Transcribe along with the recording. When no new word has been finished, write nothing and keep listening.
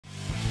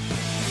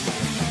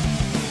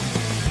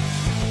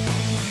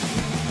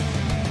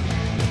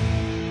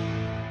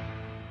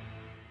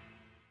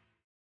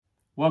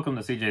Welcome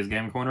to CJ's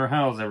Game Corner.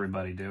 How's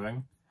everybody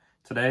doing?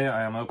 Today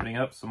I am opening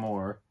up some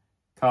more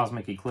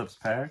Cosmic Eclipse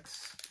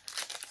packs.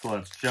 So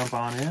let's jump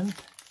on in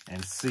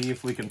and see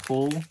if we can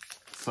pull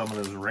some of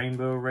those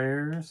rainbow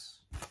rares.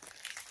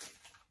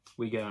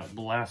 We got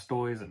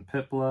Blastoise and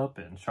Piplup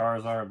and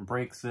Charizard and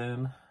Breaks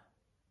In.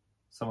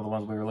 Some of the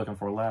ones we were looking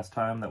for last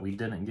time that we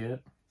didn't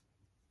get.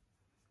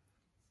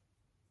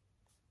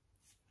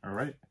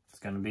 Alright, it's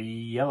going to be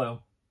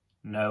yellow.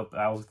 Nope,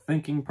 I was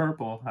thinking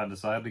purple. I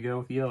decided to go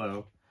with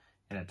yellow,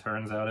 and it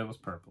turns out it was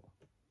purple.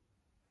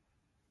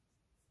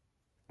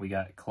 We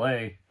got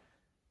Clay,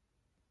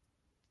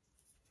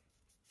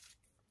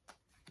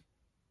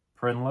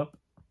 Prinlup,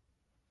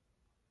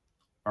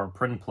 or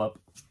Prinplup,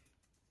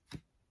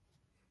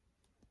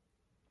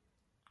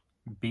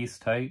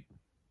 Beastite.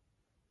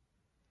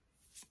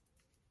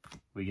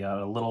 We got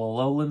a little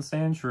Alolan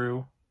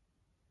Sandshrew,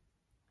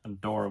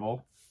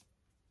 adorable.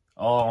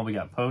 Oh, we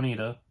got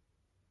Ponyta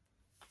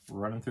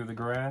running through the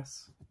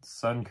grass,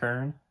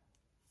 Sunkern,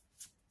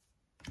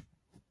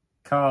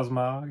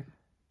 Cosmog,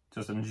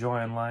 just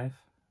enjoying life,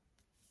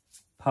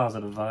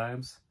 positive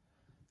vibes,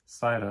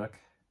 Psyduck,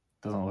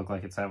 doesn't look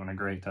like it's having a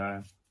great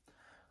time.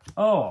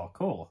 Oh,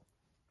 cool.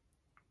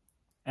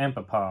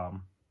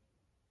 Ampapom,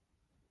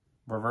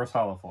 Reverse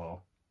Holofoil.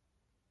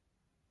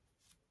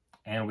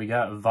 And we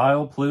got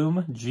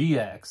Vileplume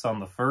GX on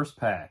the first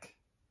pack.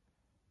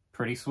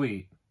 Pretty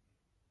sweet.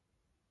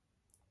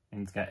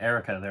 And it's got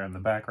Erica there in the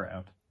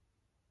background.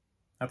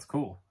 That's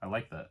cool. I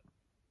like that.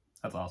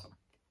 That's awesome.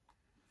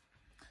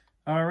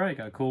 Alright,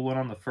 got a cool one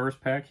on the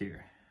first pack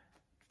here.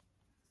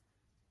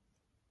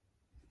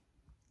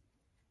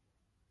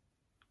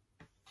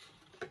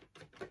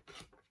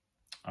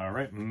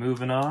 Alright,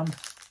 moving on.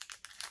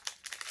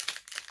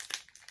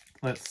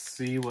 Let's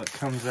see what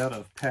comes out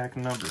of pack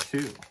number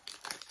 2.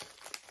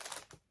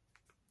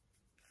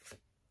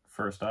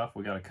 First off,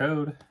 we got a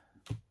code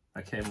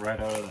that came right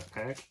out of that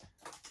pack.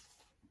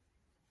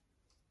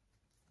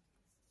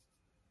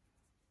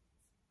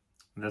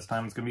 This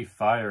time it's going to be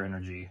Fire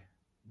Energy.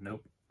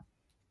 Nope.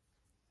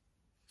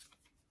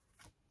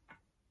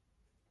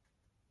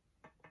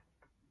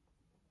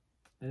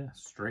 Yeah,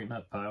 straighten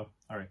up, pile.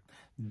 Alright.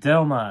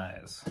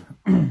 Delmise.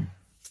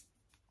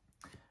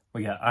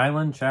 We got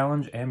Island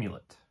Challenge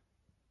Amulet.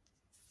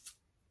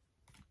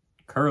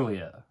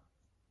 Curlia.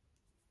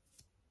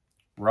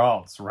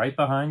 Ralts right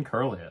behind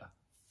Curlia.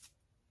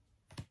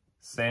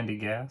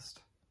 Sandygast.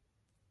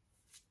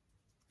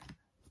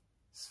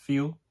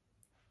 Spheal.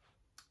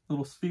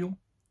 Little Spheal.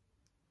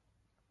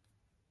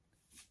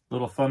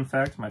 Little fun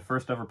fact, my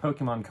first ever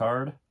Pokemon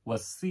card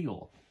was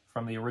Seal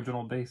from the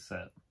original base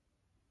set.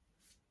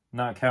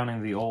 Not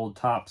counting the old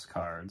Topps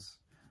cards,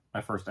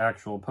 my first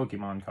actual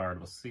Pokemon card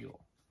was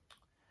Seal.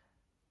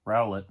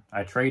 Rowlet,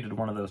 I traded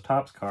one of those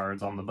Topps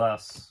cards on the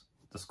bus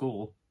to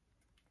school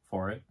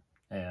for it,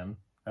 and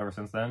ever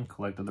since then,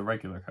 collected the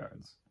regular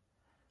cards.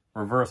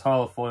 Reverse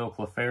Holofoil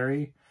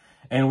Clefairy,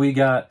 and we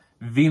got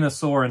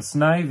Venusaur and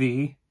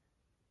Snivy.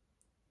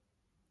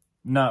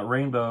 Not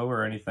rainbow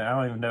or anything. I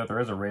don't even know if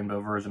there is a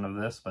rainbow version of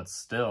this, but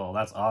still,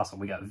 that's awesome.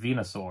 We got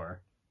Venusaur.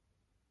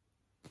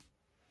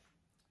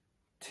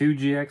 2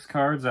 GX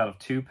cards out of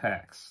 2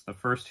 packs. The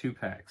first 2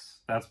 packs.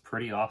 That's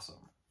pretty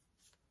awesome.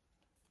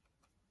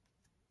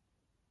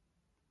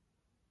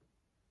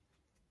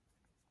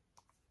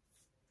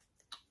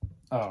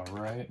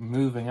 Alright,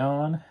 moving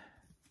on.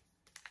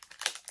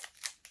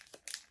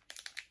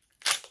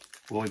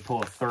 Will we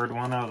pull a third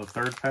one out of the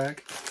third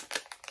pack?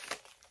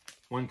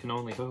 One can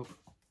only hope.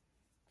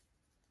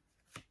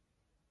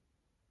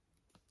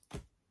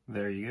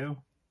 There you go.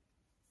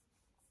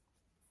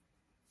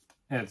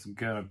 It's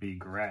gonna be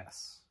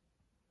grass.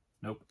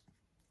 Nope.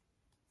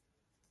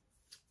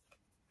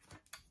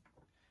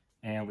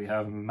 And we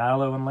have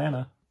Mallow and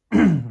Lana.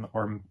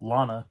 Or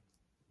Lana.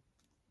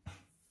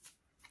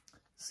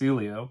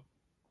 Celio.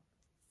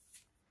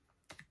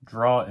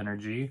 Draw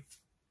Energy.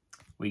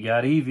 We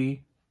got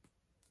Eevee.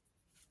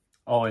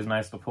 Always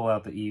nice to pull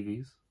out the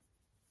Eevees.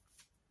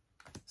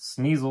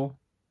 Sneasel.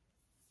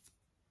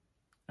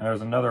 And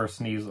there's another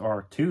Sneasel,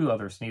 or 2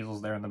 other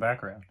Sneasels there in the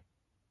background.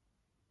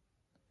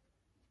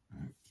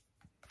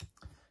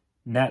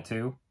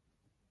 Natu.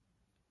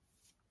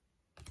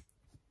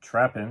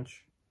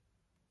 Trapinch.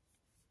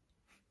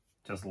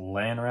 Just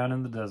laying around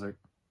in the desert,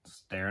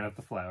 staring at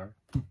the flower.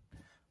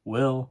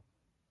 Will.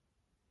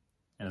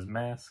 And his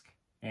mask.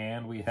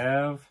 And we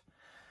have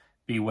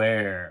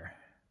Beware.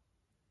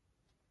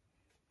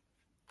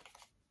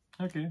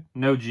 Okay.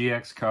 No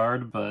GX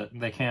card, but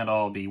they can't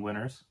all be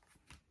winners.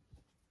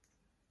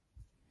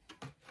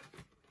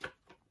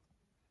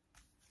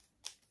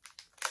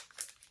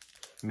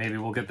 Maybe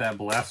we'll get that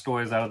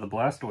Blastoise out of the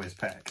Blastoise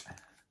pack.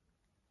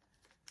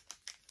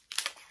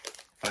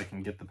 If I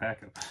can get the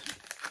pack open.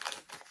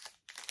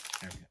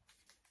 There we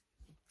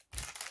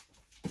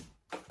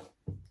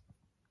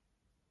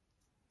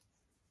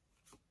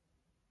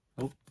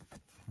go. Oh,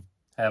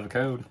 have a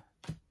code.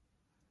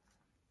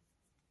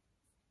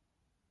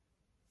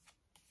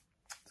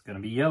 It's going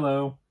to be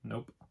yellow.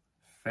 Nope.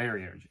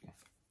 Fairy Energy.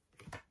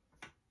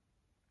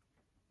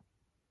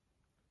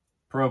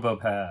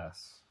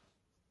 Probopass,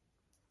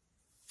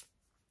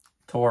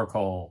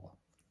 Torkoal,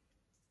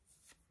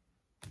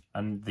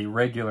 and the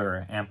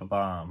regular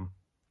Ampapom,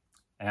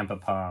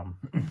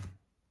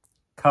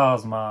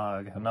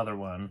 Cosmog, another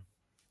one,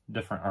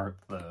 different art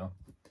though,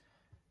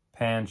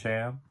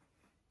 Pancham,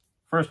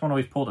 first one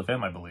we've pulled of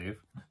him, I believe,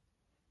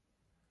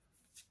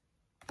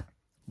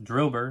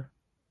 Drillbur,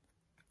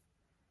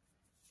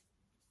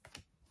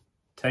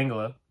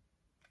 Tangela,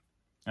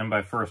 and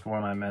by first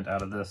one I meant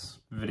out of this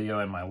video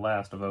and my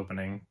last of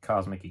opening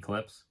Cosmic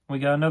Eclipse. We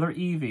got another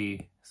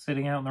Eevee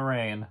sitting out in the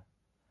rain.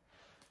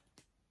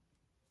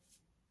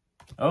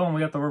 Oh, and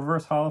we got the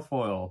reverse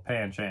holofoil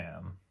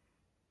Pancham.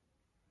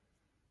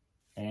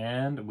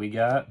 And we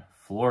got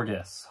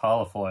Florges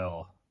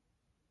holofoil.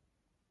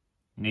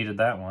 Needed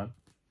that one.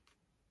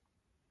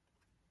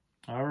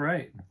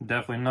 Alright,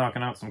 definitely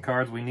knocking out some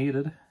cards we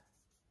needed.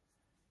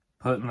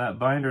 Putting that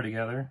binder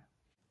together.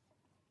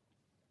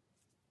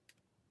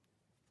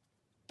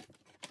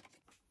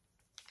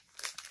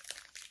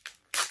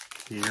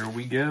 Here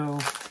we go.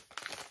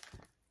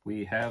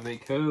 We have a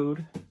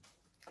code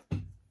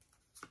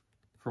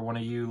for one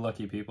of you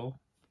lucky people.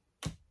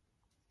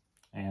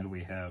 And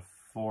we have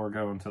 4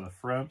 going to the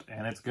front,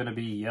 and it's going to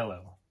be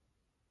yellow.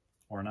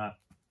 Or not.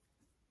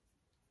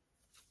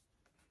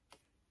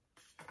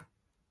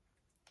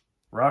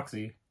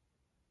 Roxy.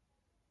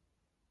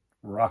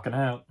 Rocking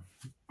out.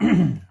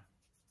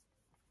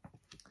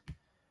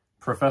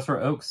 Professor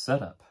Oak's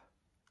setup.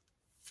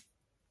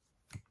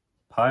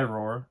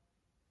 Pyroar.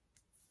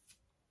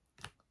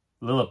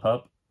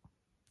 Lillipup.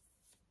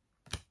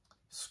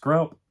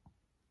 Scrub.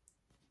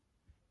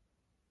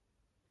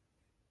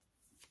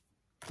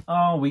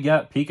 Oh, we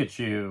got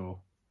Pikachu.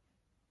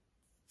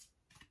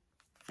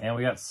 And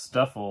we got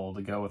Stuffle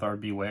to go with our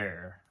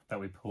Beware that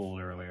we pulled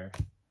earlier.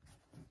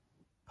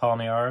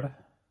 Pawniard.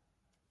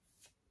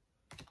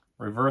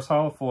 Reverse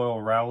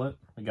holofoil Rowlet.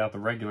 We got the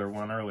regular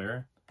one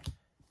earlier.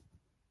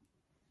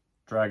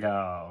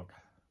 Dragog.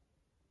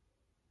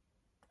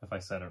 If I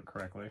said it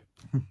correctly.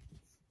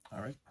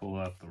 Alright, pull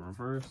out the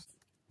reverse.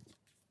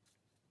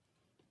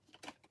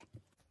 I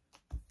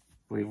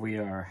believe we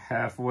are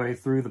halfway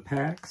through the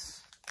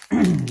packs.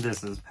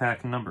 This is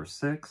pack number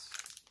 6.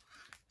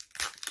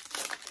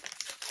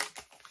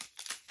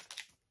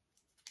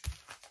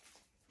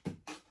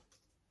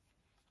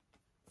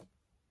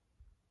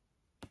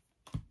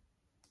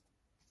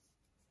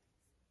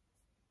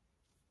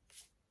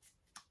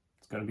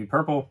 It's gonna be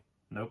purple.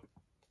 Nope.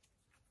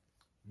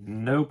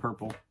 No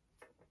purple.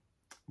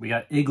 We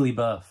got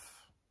Igglybuff.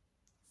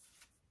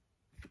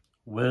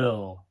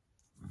 Will.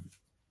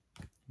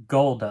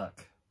 Golduck.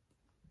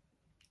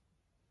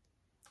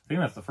 I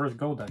think that's the first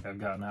Golduck I've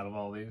gotten out of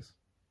all these.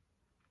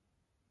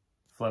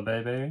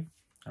 Flabebe,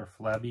 or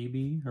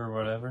Flabebe, or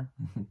whatever.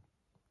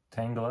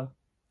 Tangela.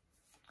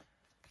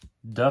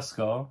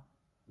 Duskull.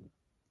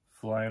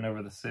 Flying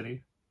over the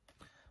city.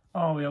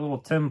 Oh, we got a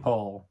little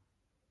Timpole.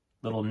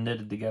 Little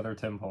knitted together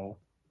Timpole.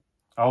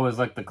 I always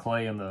like the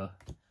clay and the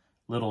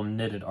little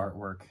knitted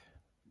artwork.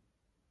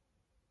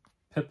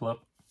 Piplup.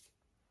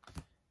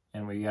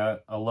 And we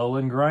got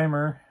Alolan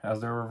Grimer as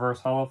their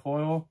reverse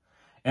holofoil.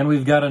 And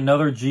we've got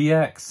another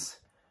GX.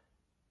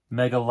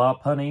 Mega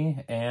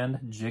Lopunny and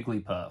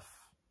Jigglypuff.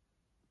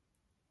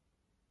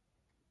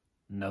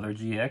 Another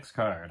GX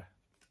card.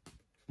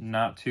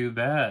 Not too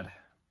bad.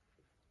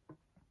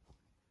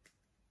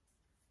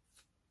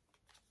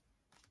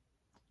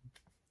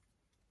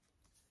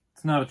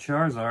 It's not a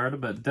Charizard,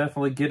 but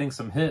definitely getting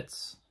some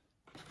hits.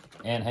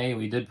 And hey,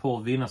 we did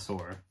pull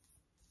Venusaur.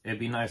 It'd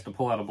be nice to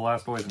pull out a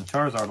Blastoise and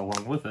Charizard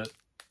along with it.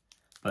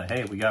 But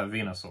hey, we got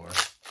Venusaur.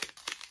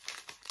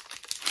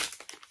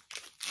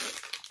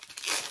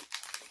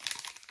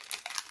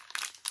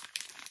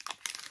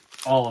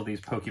 All of these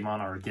Pokemon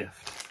are a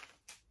gift.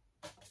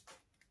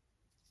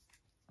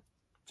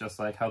 Just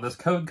like how this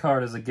code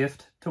card is a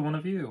gift to one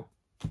of you.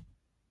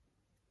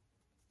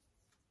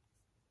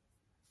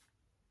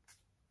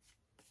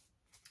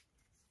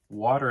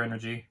 Water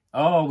energy.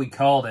 Oh, we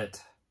called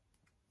it.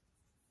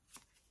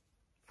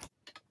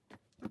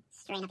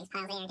 Straighten up these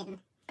piles here,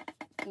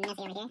 getting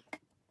messy over here.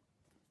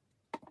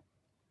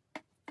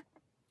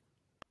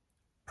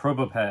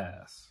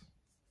 Probopass.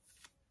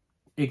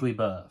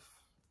 Igglybuff.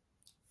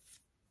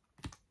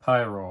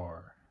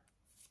 Pyroar.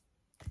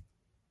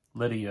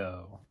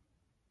 Litleo.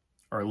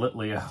 Or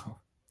Litleo.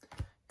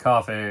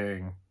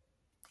 Coughing.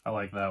 I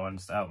like that one,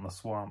 just out in the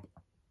swamp.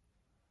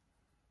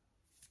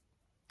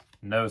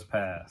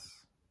 Nosepass.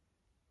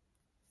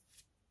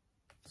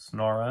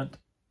 Snorunt.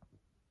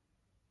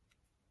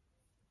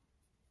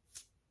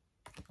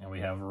 And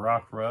we have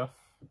Rockruff.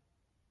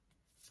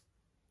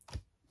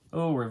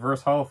 Oh,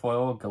 reverse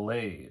holofoil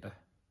Gallade.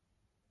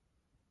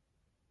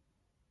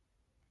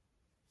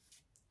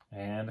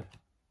 And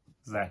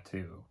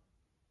Xatu.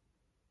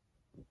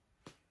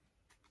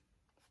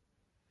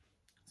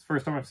 It's the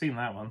first time I've seen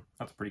that one.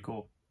 That's pretty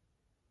cool.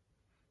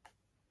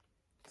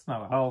 It's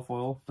not a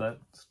holofoil,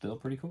 but still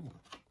pretty cool.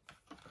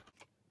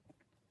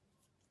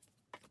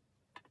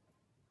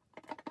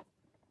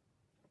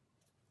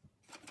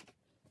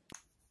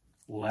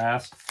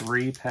 Last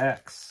 3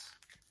 packs.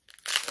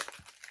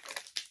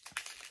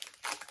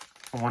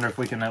 I wonder if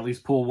we can at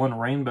least pull one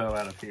rainbow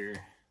out of here.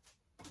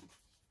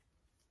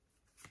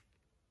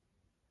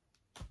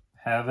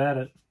 Have at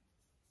it.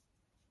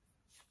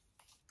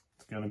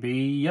 It's gonna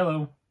be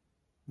yellow.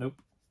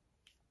 Nope.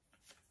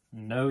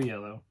 No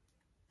yellow.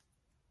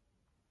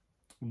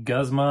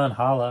 Guzman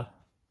Hala.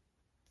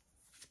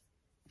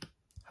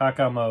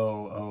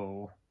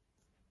 Hakamo.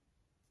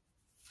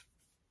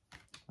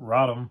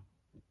 Rodham.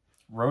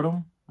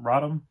 Rotom?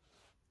 Rodham?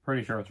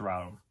 Pretty sure it's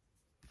Rodham.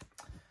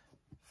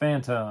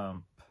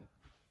 Phantom.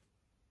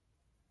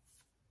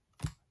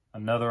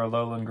 Another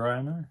Alolan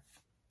Grimer.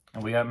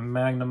 And we got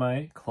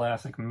Magnemite.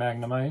 Classic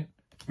Magnemite.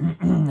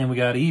 And we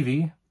got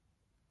Eevee.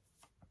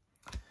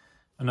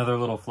 Another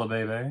little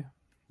Flabebe.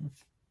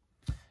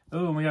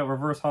 Oh, and we got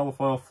Reverse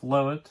Holofoil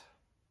Float.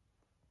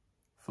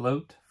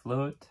 Float.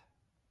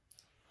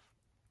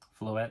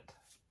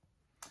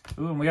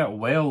 Ooh, and we got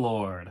Whale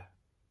Lord.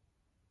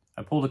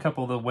 I pulled a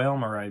couple of the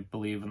Whalmer, I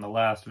believe, in the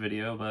last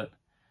video, but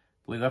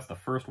I believe that's the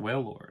first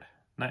Whale Lord.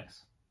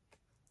 Nice.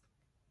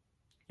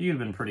 He would have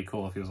been pretty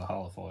cool if he was a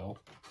holofoil.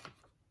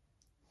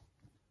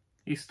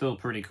 He's still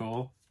pretty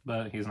cool,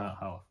 but he's not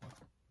holofoil.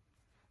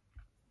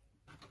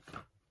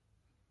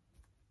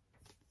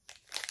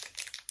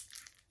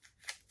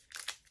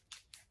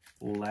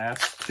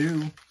 Last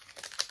 2.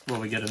 Will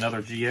we get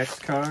another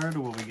GX card?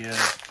 Will we get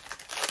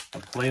a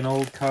plain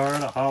old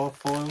card, a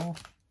holofoil?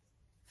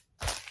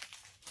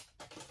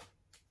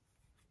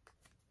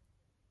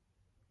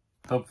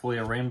 Hopefully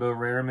a rainbow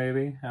rare,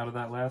 maybe, out of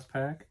that last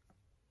pack.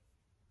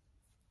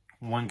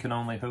 One can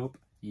only hope.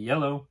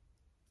 Yellow.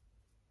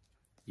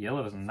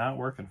 Yellow is not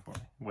working for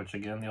me. Which,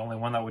 again, the only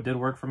one that did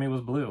work for me was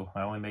blue.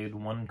 I only made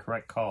one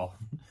correct call.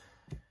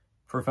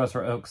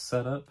 Professor Oak's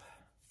setup.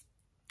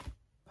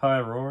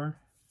 Pyroar.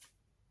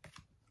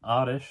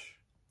 Oddish.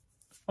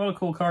 A lot of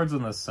cool cards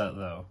in this set,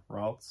 though.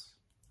 Ralts.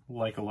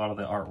 Like a lot of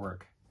the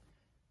artwork.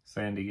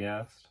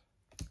 Sandygast.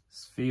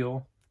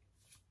 Spheal.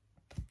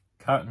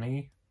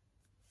 Cottony.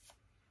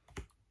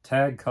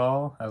 Tag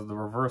Call as the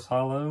reverse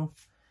holo.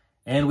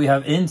 And we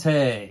have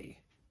Entei.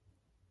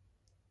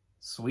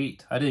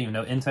 Sweet. I didn't even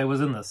know Entei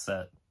was in this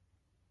set.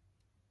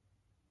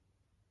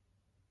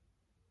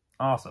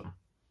 Awesome.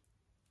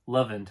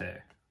 Love Entei.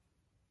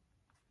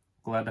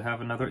 Glad to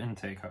have another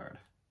Entei card.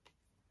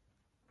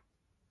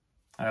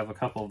 I have a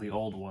couple of the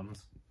old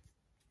ones.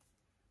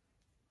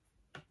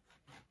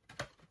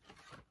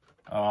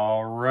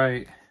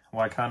 Alright.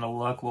 What kind of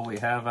luck will we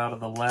have out of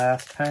the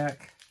last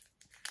pack?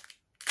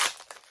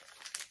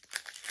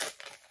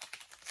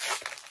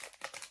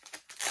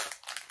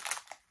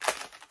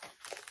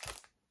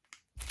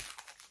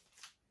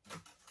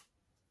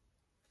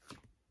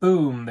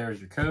 Boom,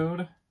 there's your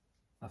code.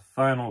 The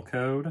final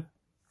code.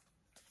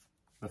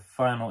 The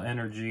final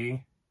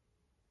energy.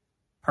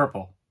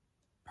 Purple.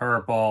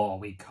 Purple,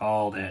 we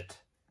called it.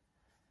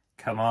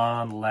 Come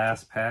on,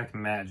 last pack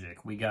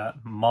magic. We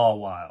got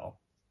Mawile.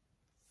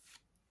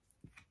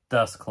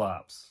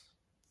 Dusclops.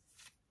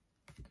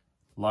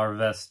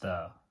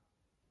 Larvesta.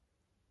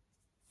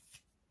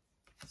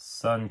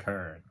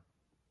 Sunkern.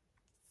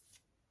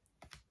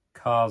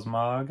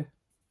 Cosmog.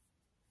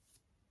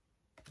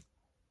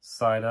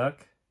 Psyduck.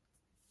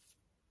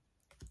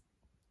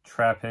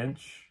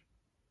 Trapinch.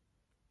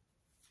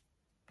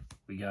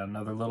 We got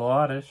another little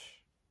Oddish.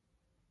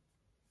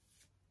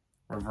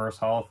 Reverse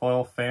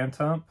Holofoil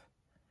Phantom.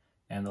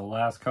 And the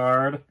last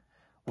card,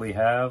 we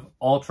have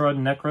Ultra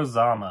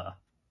Necrozama.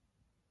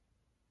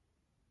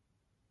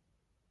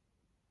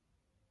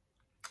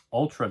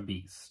 Ultra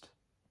Beast.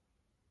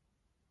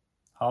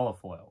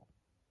 Holofoil.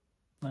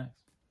 Nice.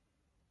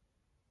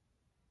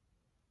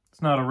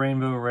 It's not a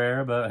rainbow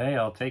rare, but hey,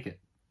 I'll take it.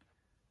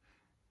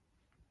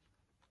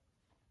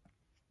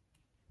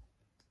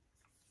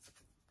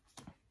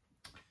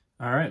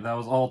 Alright, that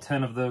was all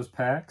 10 of those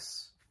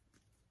packs.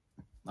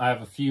 I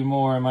have a few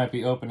more I might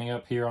be opening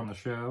up here on the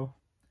show.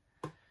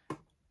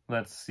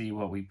 Let's see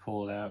what we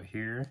pulled out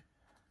here.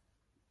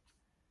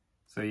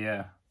 So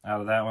yeah,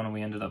 out of that one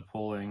we ended up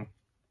pulling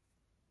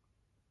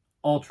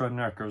Ultra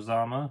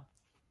Necrozama,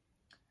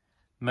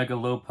 Mega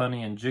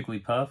Lopunny and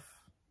Jigglypuff.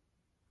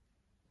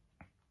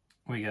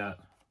 We got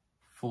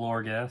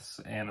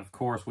Florges, and of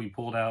course we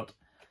pulled out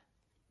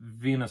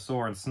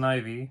Venusaur and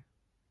Snivy,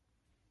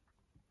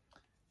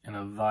 and a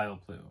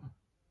Vileplume.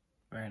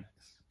 Very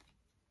nice.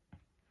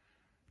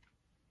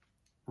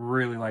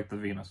 Really like the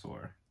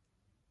Venusaur.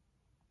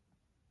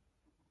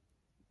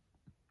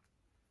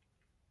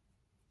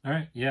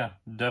 Alright, yeah,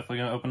 definitely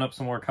going to open up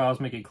some more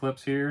Cosmic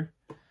Eclipse here.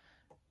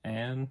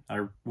 And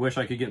I wish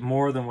I could get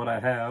more than what I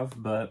have,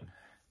 but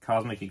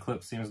Cosmic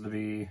Eclipse seems to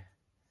be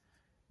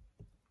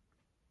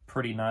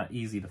pretty not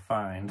easy to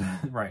find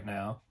right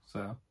now.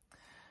 So,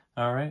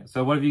 alright,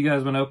 so what have you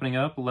guys been opening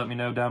up? Let me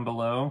know down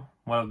below.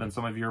 What have been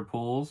some of your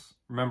pulls?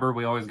 Remember,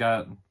 we always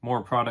got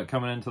more product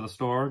coming into the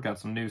store. Got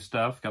some new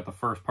stuff. Got the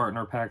first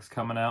partner packs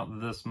coming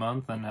out this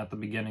month and at the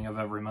beginning of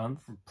every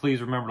month.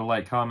 Please remember to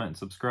like, comment, and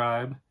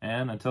subscribe.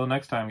 And until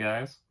next time,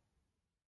 guys.